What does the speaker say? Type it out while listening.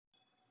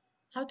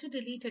How to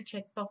delete a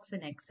checkbox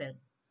in Excel.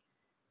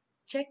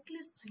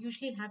 Checklists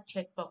usually have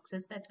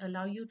checkboxes that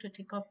allow you to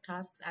tick off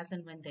tasks as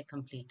and when they're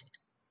completed.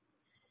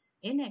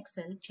 In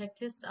Excel,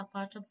 checklists are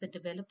part of the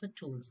developer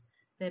tools.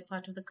 They're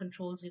part of the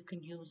controls you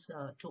can use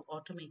to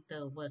automate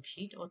the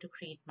worksheet or to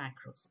create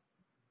macros.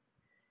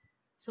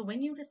 So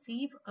when you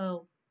receive a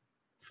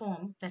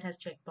form that has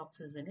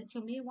checkboxes in it,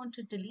 you may want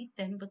to delete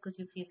them because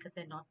you feel that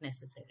they're not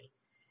necessary.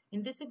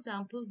 In this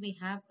example, we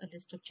have a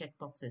list of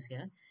checkboxes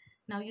here.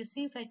 Now you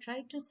see, if I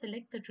try to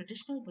select the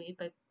traditional way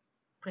by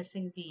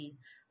pressing the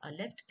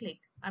left click,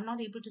 I'm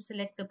not able to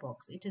select the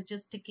box. It is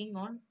just checking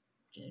or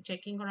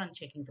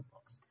unchecking the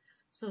box.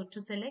 So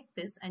to select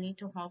this, I need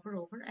to hover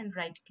over and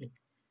right click.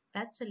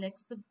 That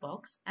selects the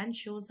box and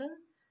shows a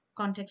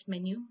context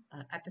menu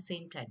at the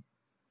same time.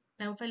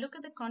 Now, if I look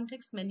at the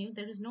context menu,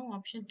 there is no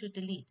option to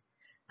delete.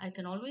 I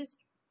can always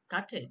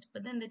cut it,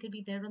 but then it will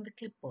be there on the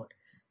clipboard.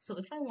 So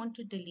if I want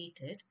to delete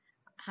it,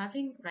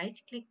 having right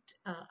clicked,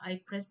 I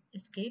press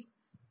escape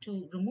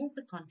to remove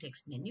the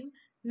context menu.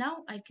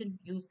 Now I can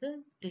use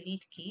the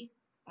delete key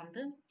on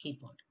the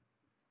keyboard.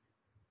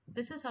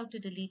 This is how to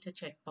delete a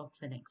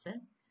checkbox in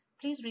Excel.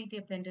 Please read the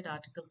appended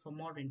article for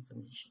more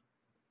information.